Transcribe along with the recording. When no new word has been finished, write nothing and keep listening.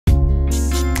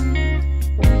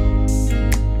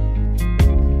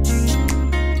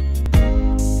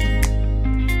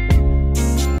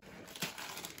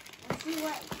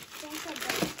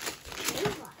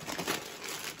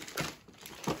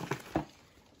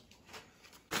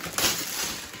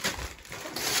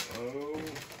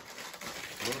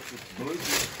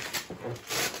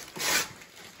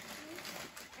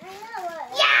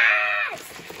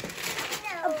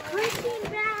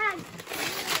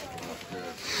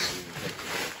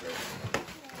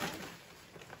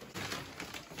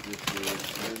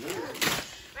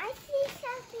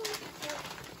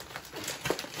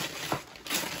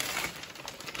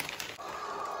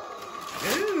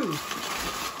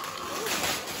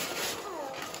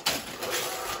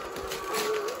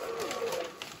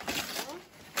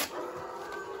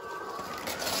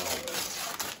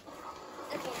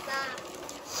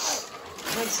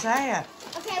What's that?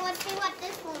 Okay, let's see what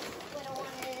this one little one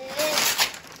is.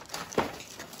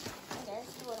 This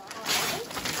little one.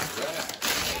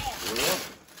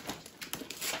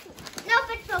 Nope,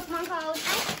 it's Pokemon code.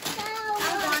 I'm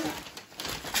done.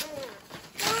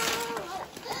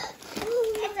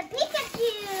 It's a Pikachu.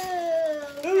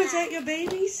 Oh, is that your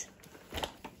babies?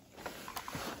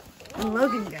 And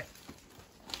Logan got.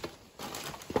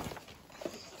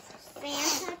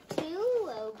 Santa to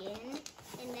Logan,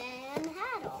 and then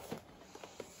Haddle.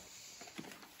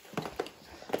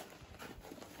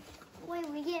 Wait,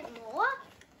 we get more?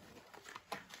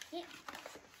 Yeah.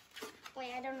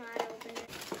 Wait, I don't know how to open it.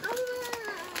 Oh,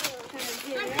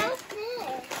 my house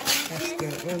good. That's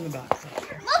good. We're in the box.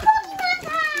 More Pokemon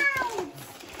cards!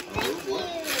 Thank you.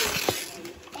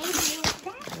 Thank you.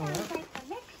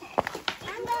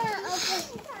 I'm gonna open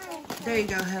it. There you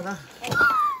go, Heather.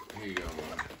 Here you go, Mom.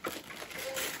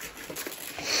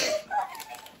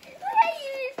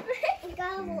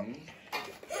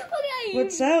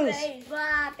 What's those? What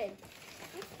happened?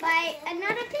 By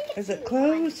another Pikachu. Is it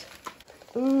closed?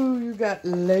 Ooh, you got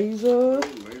laser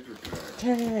Laser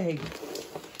tag. tag.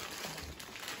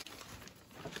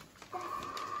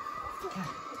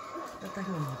 Put that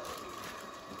on.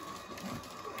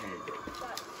 There you go.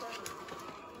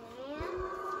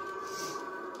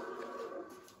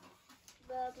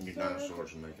 Your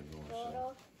dinosaurs are making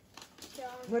noise.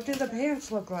 What do the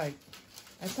pants look like?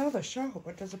 I saw the shirt.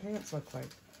 What does the pants look like?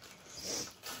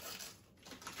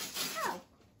 Oh,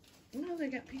 No, they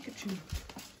got Pikachu.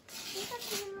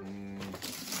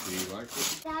 Do you like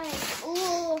it? that is,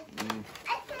 ooh.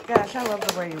 Gosh, I love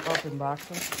the way you open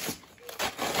boxes.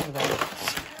 Look at that.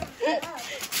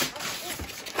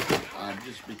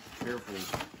 Just be careful.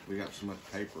 We got so much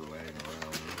paper laying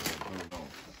around.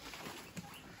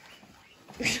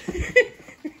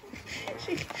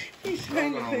 He's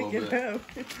trying to pick it up.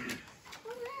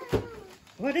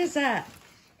 What is that?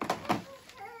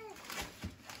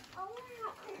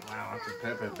 Wow, that's a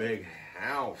Peppa Big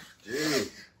house. Jeez.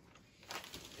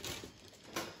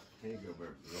 Here you go,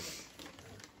 baby girl.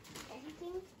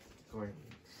 Anything? Go ahead.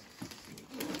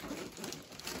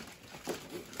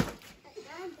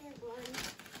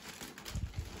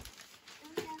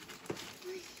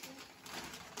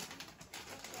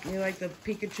 You like the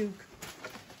Pikachu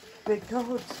big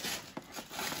toads?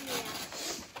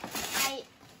 Yeah.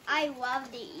 I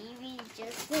love the Eevee,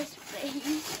 just this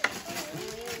face.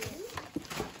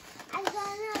 I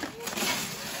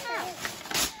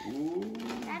Ooh.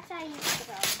 That's how you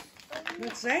go.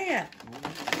 What's that?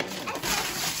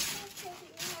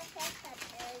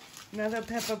 Another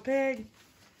Peppa Pig.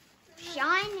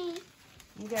 Shiny.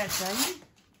 You got shiny?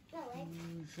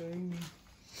 And Shiny.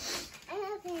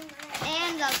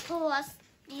 of course,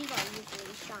 these are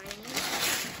usually shiny.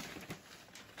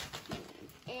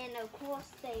 And of course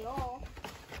they are.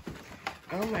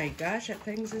 Oh my gosh, that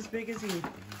thing's as big as you.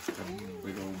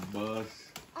 Big old bus.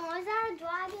 Oh, is that a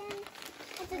dragon?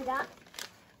 It's a duck.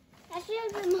 That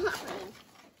should have been mine.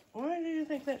 Why do you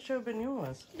think that should have been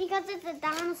yours? Because it's a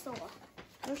dinosaur.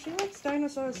 Well, she likes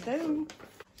dinosaurs too.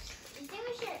 I think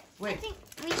we should. Wait. I think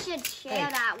we should share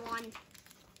Hey. that one.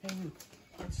 Hey,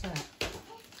 what's that?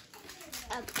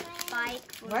 A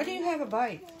bike. Why do you have a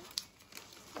bike?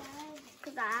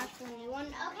 Because I actually need one.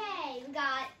 Okay, we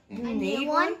got You a need new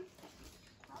one?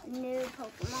 New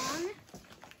Pokemon.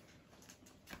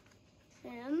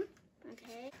 Him.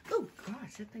 Okay. Oh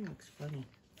gosh, that thing looks funny.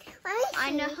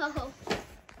 I know.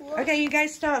 Okay, you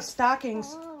guys start stockings.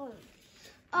 Oh,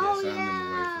 Yes, I'm in the way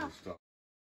yeah. for the stuff.